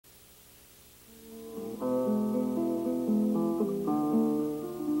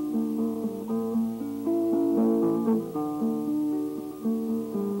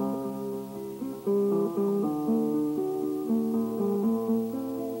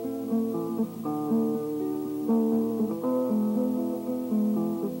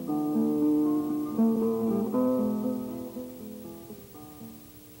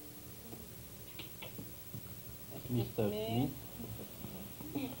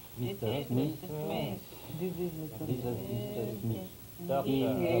Mr. Smith. This is Mr. This is Mr. Smith. Doctor. He is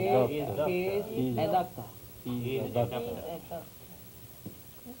a doctor. He is a doctor. He is a doctor.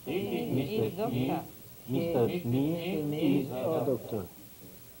 Mr. Mr. Smith. Mr. Smith is a doctor.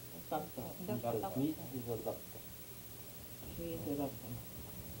 Doctor. Mr. Smith is a doctor. He is a doctor.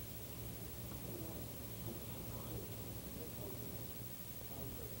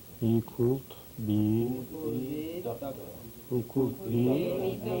 He could be. Doctor. He could be.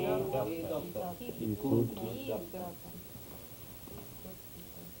 He could.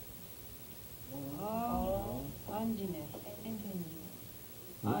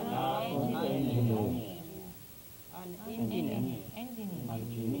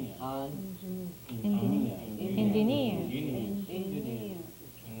 Engineer.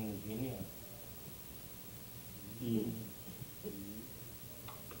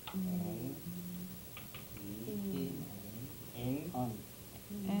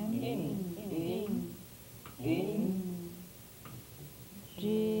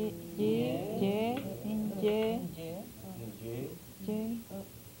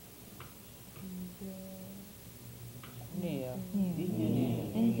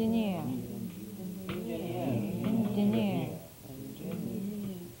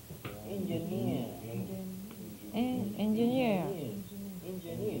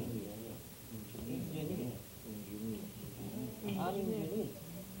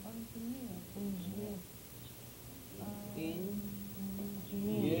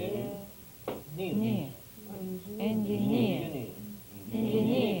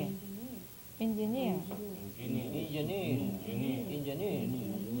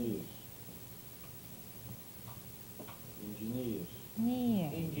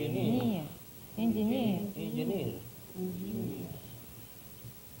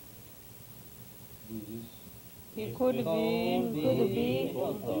 He could be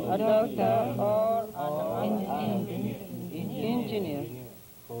a doctor or an engineer.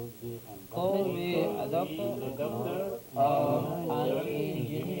 Could be a doctor or an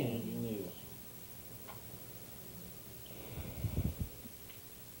engineer.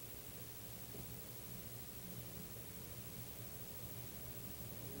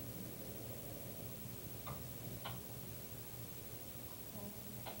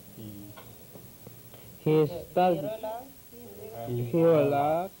 He studied. He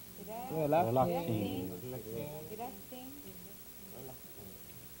relaxing.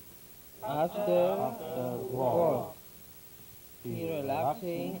 After work. He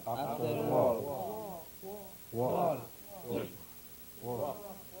relaxing after work. Work.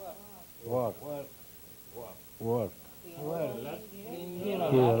 He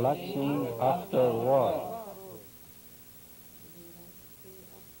relaxing after work.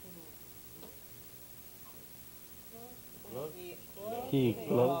 He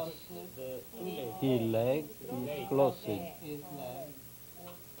close. His leg is closed.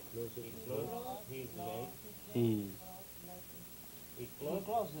 He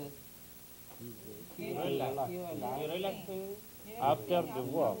Relaxing after the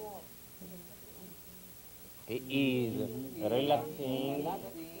work. He is relaxing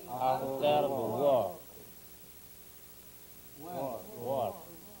after the work.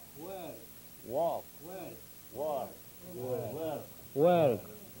 Work.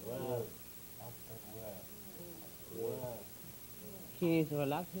 He is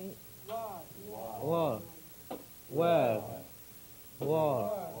relaxing. Work. Work.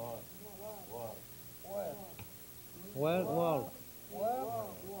 Walk.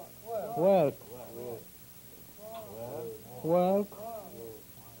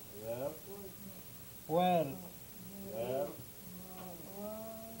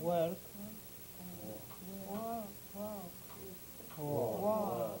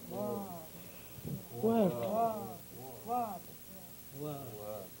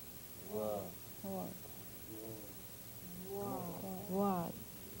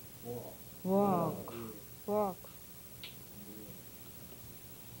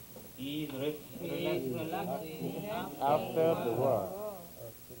 He is relaxing after the work.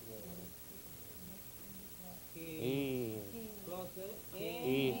 He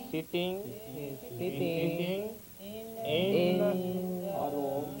is sitting in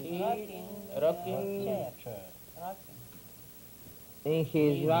rocking chair. In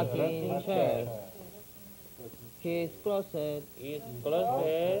his rocking chair. He is closed his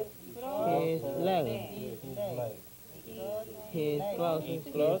leg. He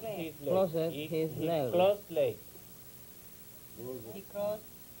closed his leg. He crossed leg.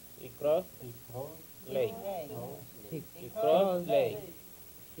 He crossed leg.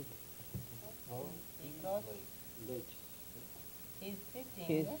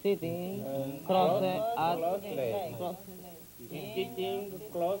 He's sitting cross-legged. He's sitting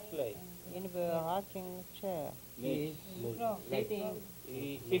cross-legged. In the rocking chair. He's Sitting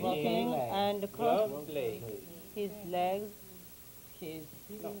sitting and cross-legged. his legs. He's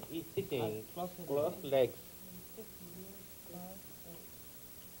No, he's sitting cross-legged. cross-legs.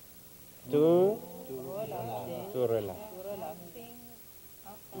 To relax.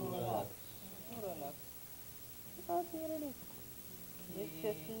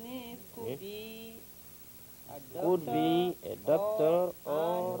 Mr. Smith could be Could be a doctor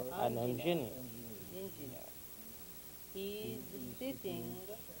or an engineer. He's sitting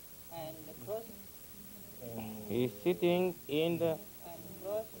and cross He's sitting in the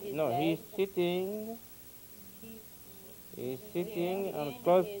his no. He's legs. sitting. He's sitting in on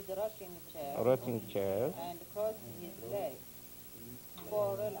cross his rocking chair rocking chair. and cross his legs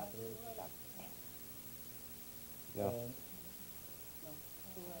for relax. No.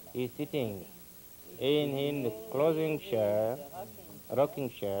 He's sitting in the closing chair, rocking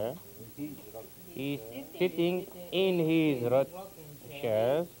chair. He's sitting in his rocking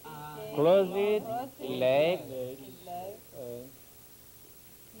chair, closed legs,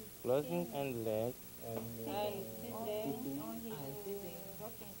 closing and legs.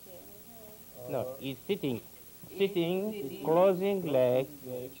 No, he's sitting, closing legs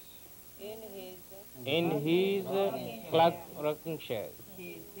in his rocking chair.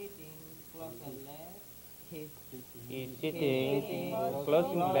 He's sitting,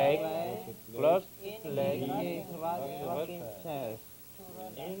 closing legs, Rocking chair.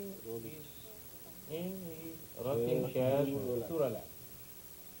 in his rocking chair to relax.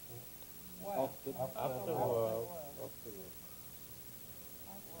 After work.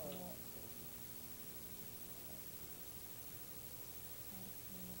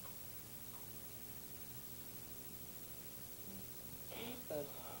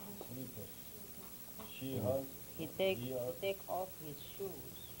 He take off his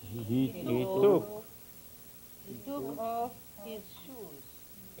shoes. He took off his shoes.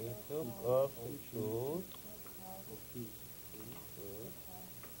 off his shoes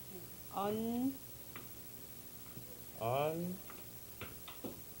On on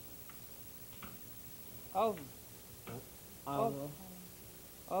of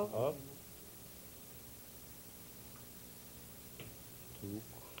of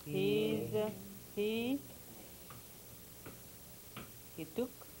he took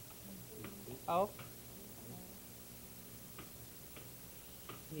off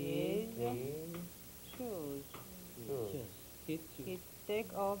his shoes. He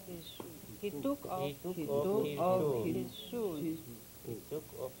take off his shoes. He took off his shoes. He took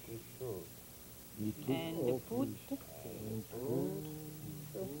off his shoes And put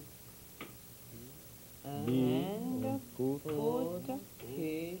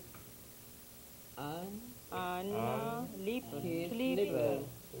his slipper.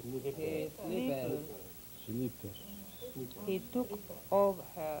 He took off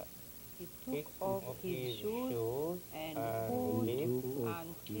his shoes and put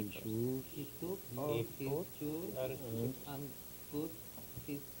on slippers. He took off his shoes and put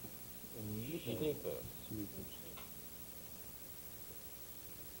his slippers.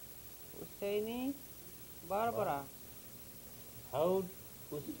 Husseini, Barbara, How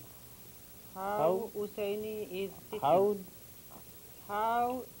how Husseini is sitting?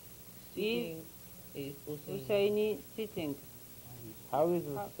 How is Husseini sitting? how is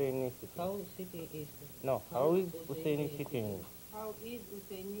Hussein sitting? How sitting is No, how is Hussein sitting? How is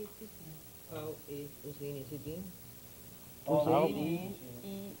Husseini sitting? How is Usaini sitting? How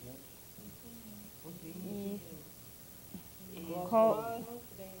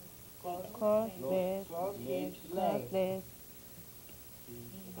Cross-legged.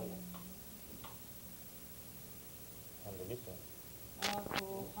 and listen.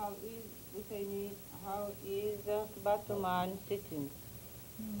 How is Husseini? How is Batuman sitting?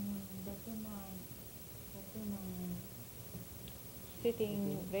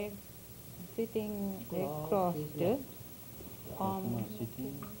 Sitting leg crossed.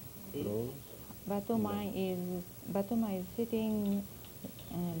 Batuma is sitting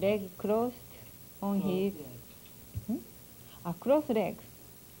leg crossed on his cross legs.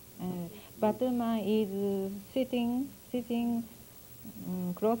 Batuma is sitting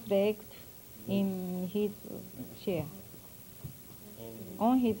cross-legged in his chair,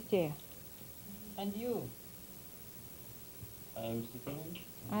 on his chair. And you?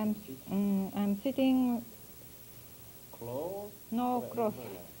 I'm sitting I'm sitting close. no cross.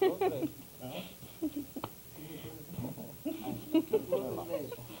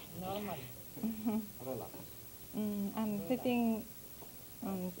 Normal. I'm sitting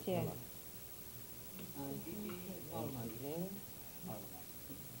on chair. Sitting normally.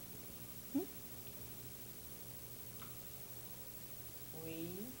 Hmm?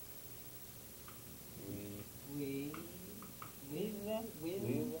 We with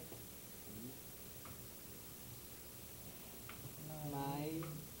my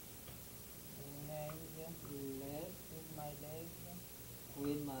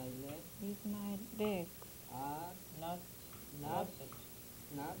with my leg With my legs. are not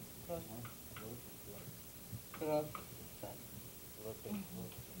crossed.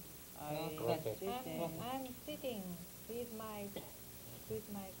 I'm sitting with my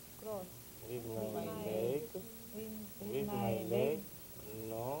clothes. With With my my leg, with my legs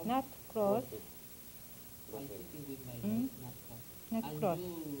no, not crossed. I'm sitting with my Mm. leg not crossed. Not And crossed.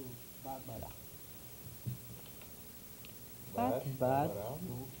 you, Barbara. But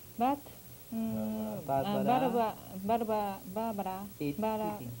Barbara Barbara is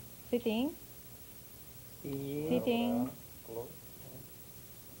sitting close,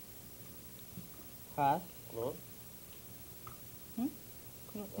 has close,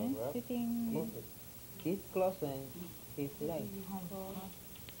 Barbara, sitting. close. his clothes and his leg.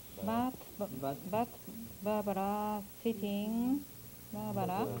 But Barbara sitting.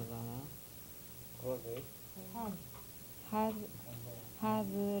 Barbara Close it. has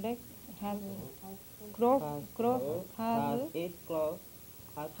leg has cross Has it clothes.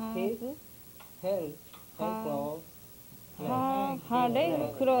 Has his hair clothes. her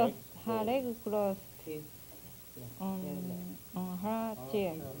leg cross His on her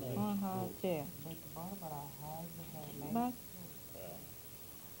chair but Barbara has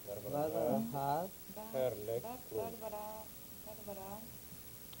Her legs closed. Barbara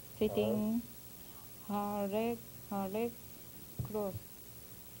sitting her leg cross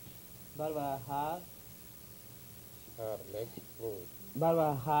Barbara has Her legs closed.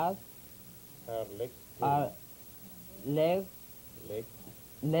 Barbara has Her legs a closed. leg Legs.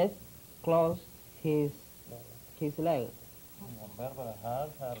 less close his leg. Barbara has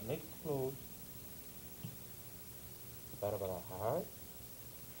her legs closed. Barbara has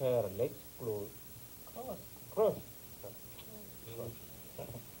her legs closed. Cross.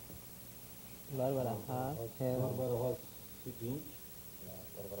 Barbara has her Barbara was sitting.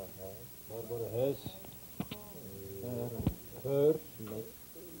 Barbara has Barbara has her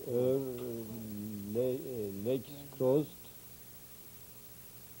legs crossed.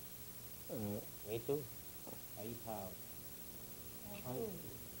 me too.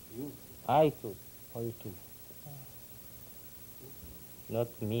 You I too. I too. Not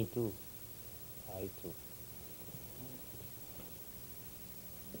me too. I too.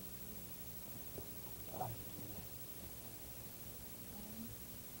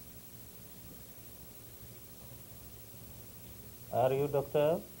 Are you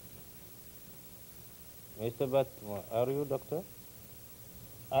doctor? Mr. Batman, are you doctor?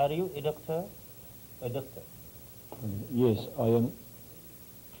 Are you a doctor? A doctor. Yes, I am.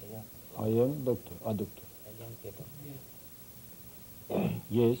 Yeah. I am doctor. A doctor. I am a doctor.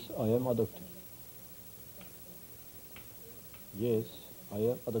 Yes, I am a doctor. Yes, I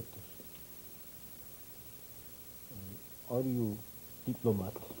am a doctor. Are you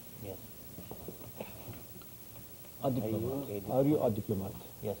diplomat? Yes. A diplomat. Are you a Are you a diplomat?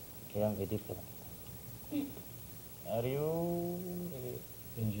 Yes, I am a diplomat. Are you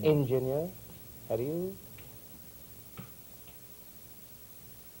engineer? Are you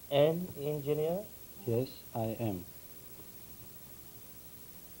an engineer? Yes, I am.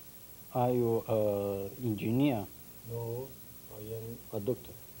 Are you engineer? No, I am a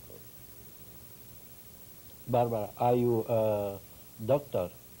doctor. Barbara, are you a doctor?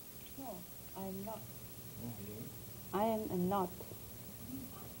 no I'm not I am not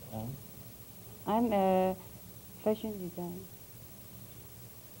I'm a fashion designer.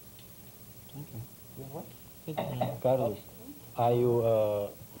 Thank you. You what? Carlos, are you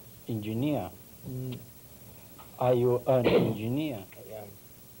engineer? Are you an engineer? I am.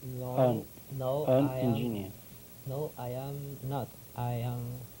 An engineer. No, I am not. I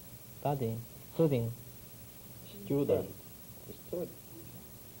am studying. Student. Student. Student.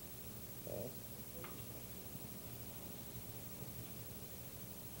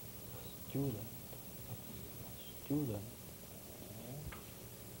 Student. Student.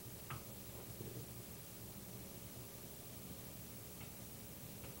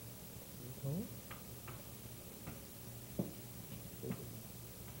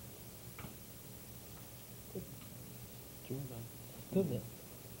 Student.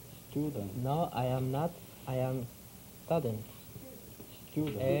 Student. No, I am not. I am studying.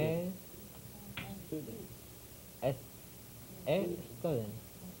 Student. A A student.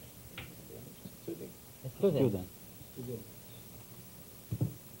 A Student.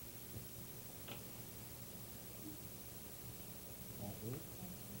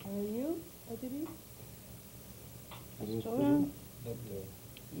 Are you? Adri? Are you Student?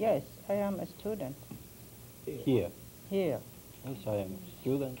 Yes, I am a student Here. here. Yes, I am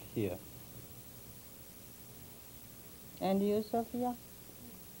student here. And you, Sophia?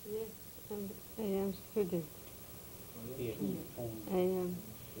 Yes, I am student. Here. I am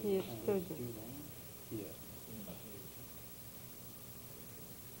here student. Here.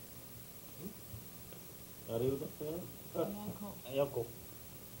 Are you doctor? Yaqub.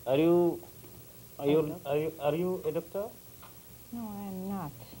 Are you a doctor? No, I am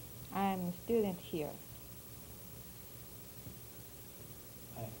not. I am a student here.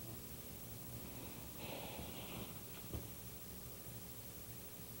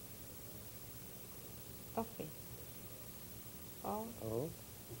 Office. Oh, Oh.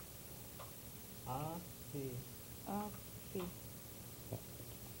 Office. office.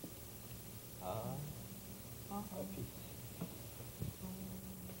 Office.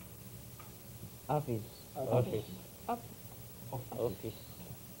 Office. Office. Office.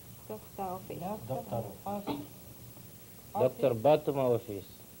 Doctor office. Doctor. Office. Dr. Batuma office.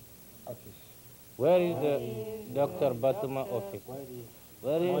 Office. Where is the Dr. Batuma office?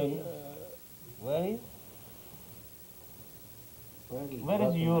 Where is where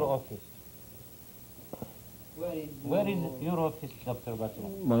is your office? Where is your office, Dr. Batuma?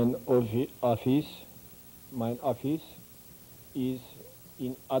 Mein office is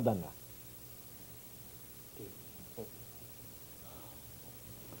in Adana.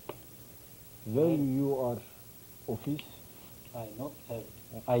 Where you are office?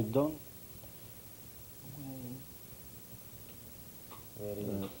 I don't. Where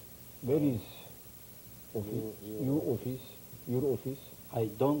is Where is office? Your office? Your office? I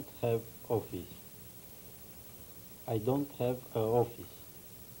don't have office. I don't have an office.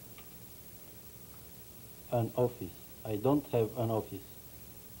 An office. I don't have an office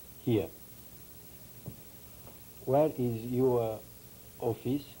here. Where is your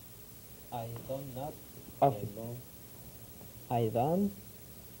office? I don't not. Office. I don't.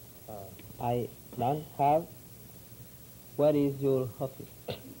 I don't have. Where is your office?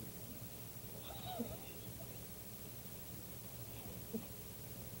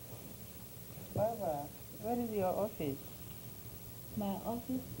 Barbara, where is your office? My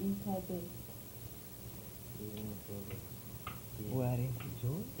office in Taipei. Where is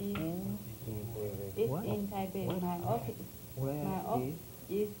your? It's in Taipei. My office. Where My office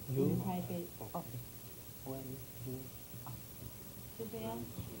is in Taipei. Where is your? Sophia?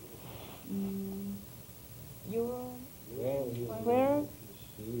 Your where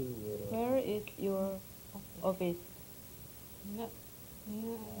where is your office? No,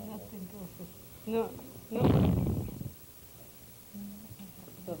 nothing office. No.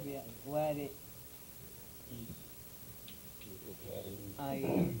 Sophia, where is?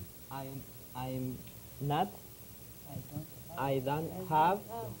 I'm not. I don't have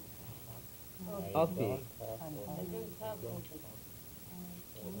office.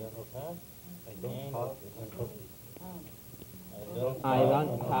 I don't have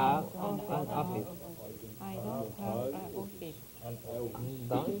an office. I don't have an office.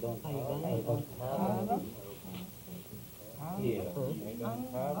 here?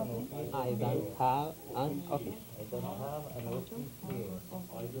 I don't have an office. I don't have an office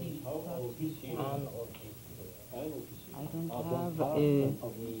here. An office. I don't have a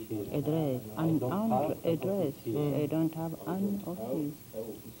address. An address. I don't have an office.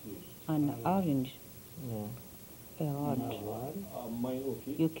 An orange. Yeah. A rod. My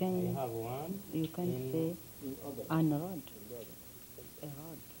office You I can have one. say in Adana. an rod. A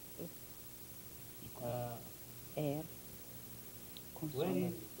rod. Air. Where is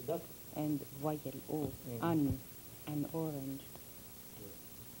Consonant. that? And vowel O. An orange.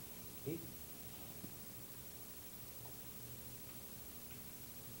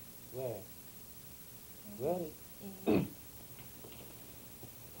 Where? Where?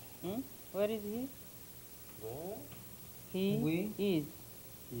 Where is he? Where? He is.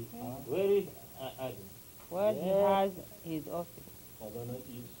 Where is Adam? Where he has his office. Adana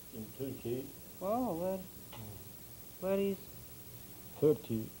is in Turkey. Oh, where is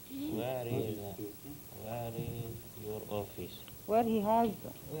 30. Where is your office? where he has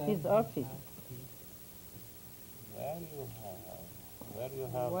his office? Where you have? Where you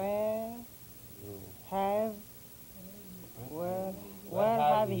have? Where You. have where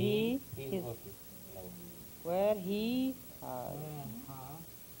have he his office? where he has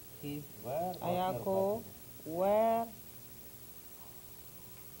His where? Ayako where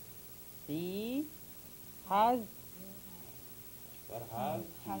he has Where has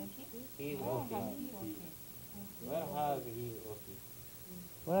his office? Where has his office?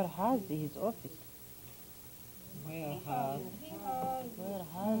 where has his office? Where has Where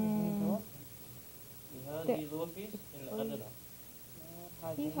has his office? He has The- his office in Adana.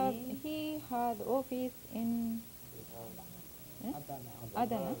 he had office in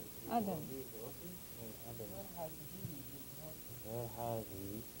Adana. Adana. His office in Adana. Where has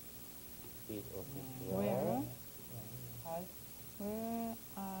he his office? Where Where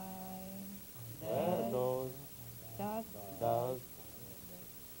I does does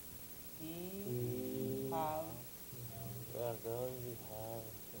he have where does he have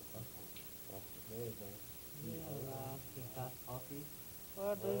office?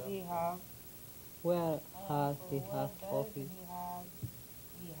 where does he have Where has he has does office?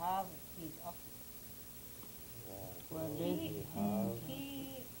 he have his office? where does he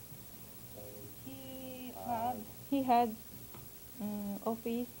he have he had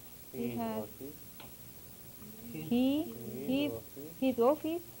office. He his had office? he his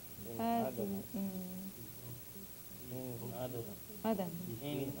office has Adana. In Adana. Adana.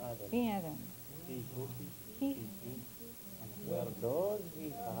 In Adana. In Adana. He Where does he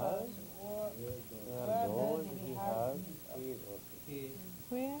have his office?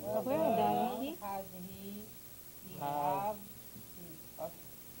 where does he Has he have his office?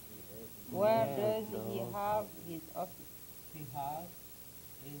 Where does he have his office? He has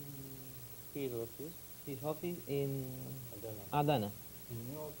in His office? his office in Adana. Adana.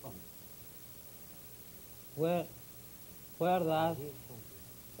 In your phone. Where does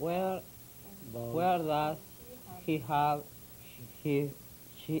does he have his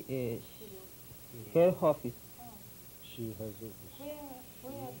her office? She has office.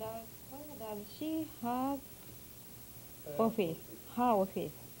 where does she have office? Her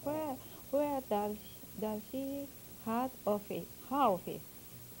office. Where does she have office? Her office.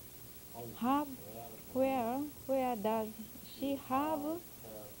 Have where does she have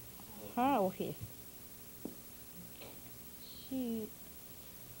her office? She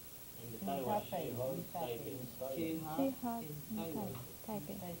She has has in Taipei. She has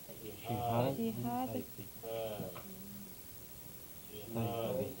She in has Taipei.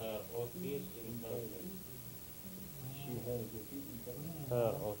 Her office in Taipei. She has office in Taipei.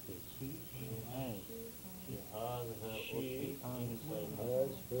 Her office. She has. She has her She office in Taipei.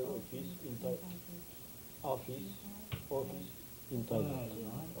 has her office in Taipei. Office in Taipei.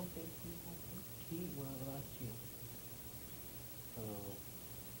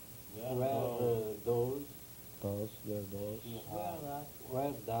 Where those Where does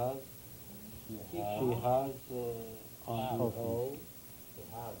where does she has an office?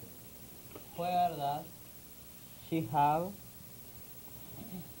 Where does she have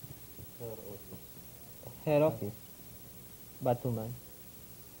her office? her office? Batuman.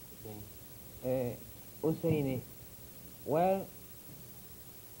 Usaini. Where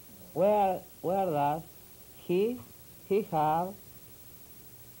does he have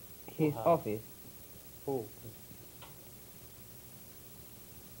his office? Who?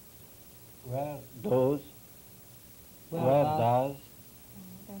 Where does Where does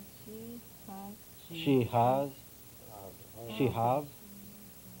does she have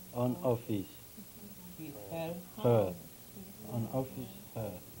an office? Her. An office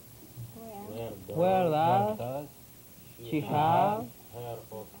her. Where does Does she have Her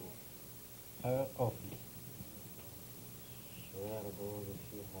office. her office? Where does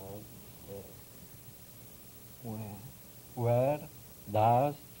she have her Where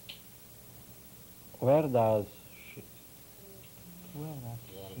does where does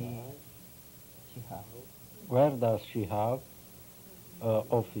she have where does she have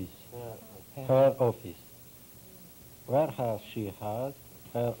office? her Her office. Where has she had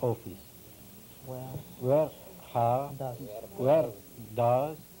her office? Where does where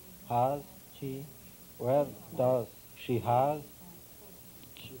does has she where does she has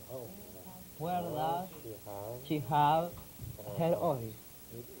where does she has she have her office?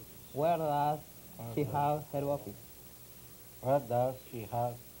 Where does she have her office? where does she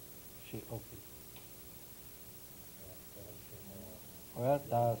have she office? Where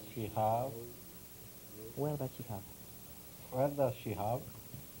does she have Where does she have? where does she have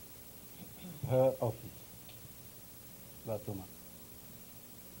her office? Batuma.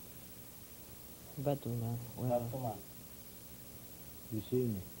 Batuma. Batuma. You see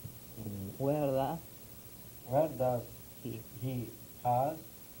me? Where does Where does he has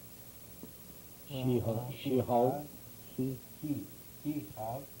she have he have he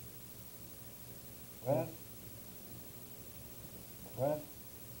have where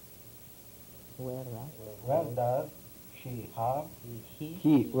Where does she have?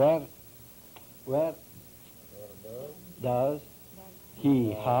 he Where does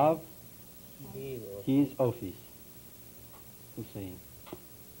he have his office? Hussein.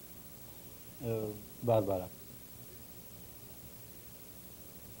 Barbara.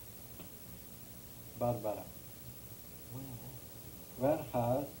 Barbara.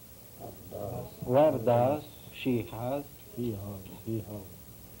 Where does she has? He have.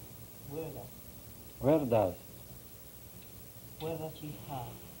 Where does she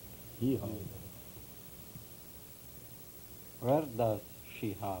have? He have. Where does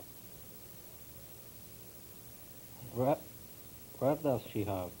she have? Where does she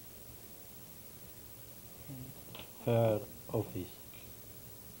have her office?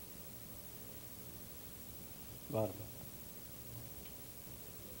 Barbara.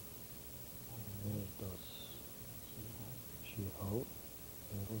 Where does she have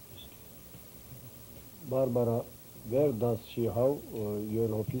her office? Barbara, where does she have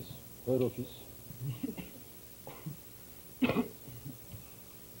your office? Her office?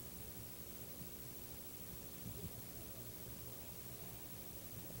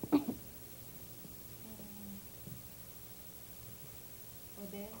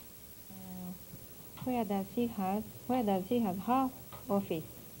 Where does she have her office?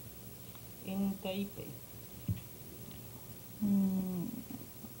 In Taipei.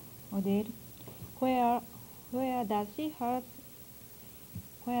 Odile, where does she have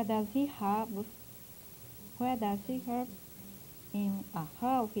in her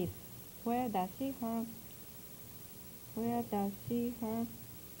office? Where does she have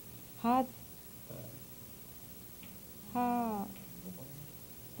had her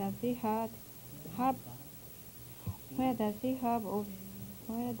does she have where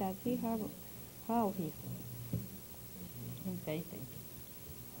does she have her office? In Taipei.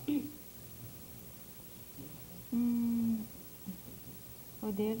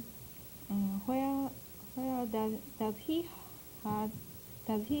 Odile, where does he have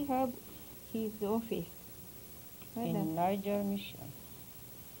his office? In Niger Mission.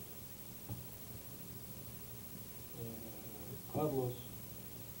 Carlos,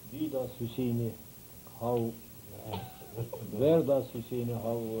 wie does Hussein have? Where does Hussein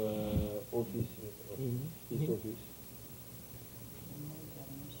have office? His office.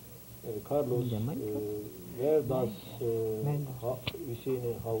 Carlos, where does Hussein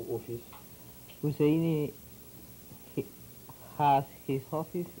have office? Hussein has his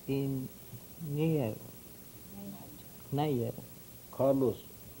office in Niger. Carlos,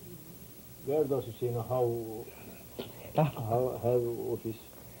 where does Hussein have office?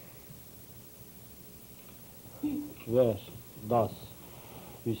 Where does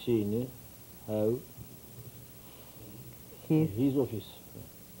Hussein have his office?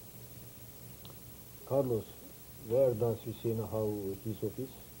 Carlos, where does Hussein have his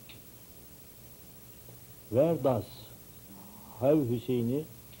office? Where does Hussein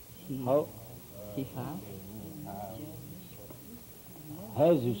have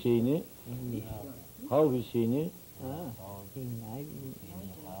has Hussein how Hussein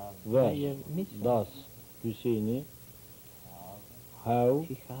where does Hussein how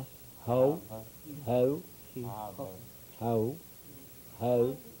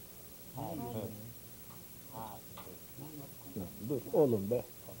dur oğlum be.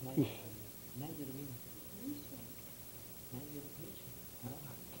 Üf.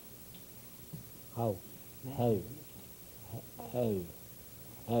 How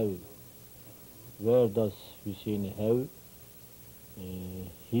where does Hussein have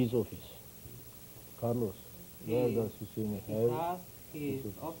his office? Carlos, where does Hussein He have has his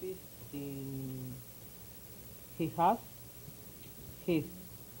office in. He has his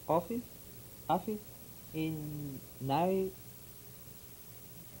office in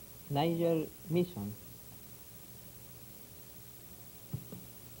Niger Mission.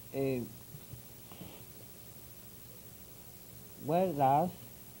 Where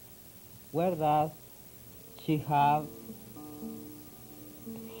does she have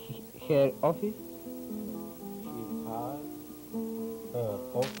her office? She has her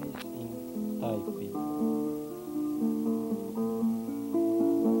office in Taipei.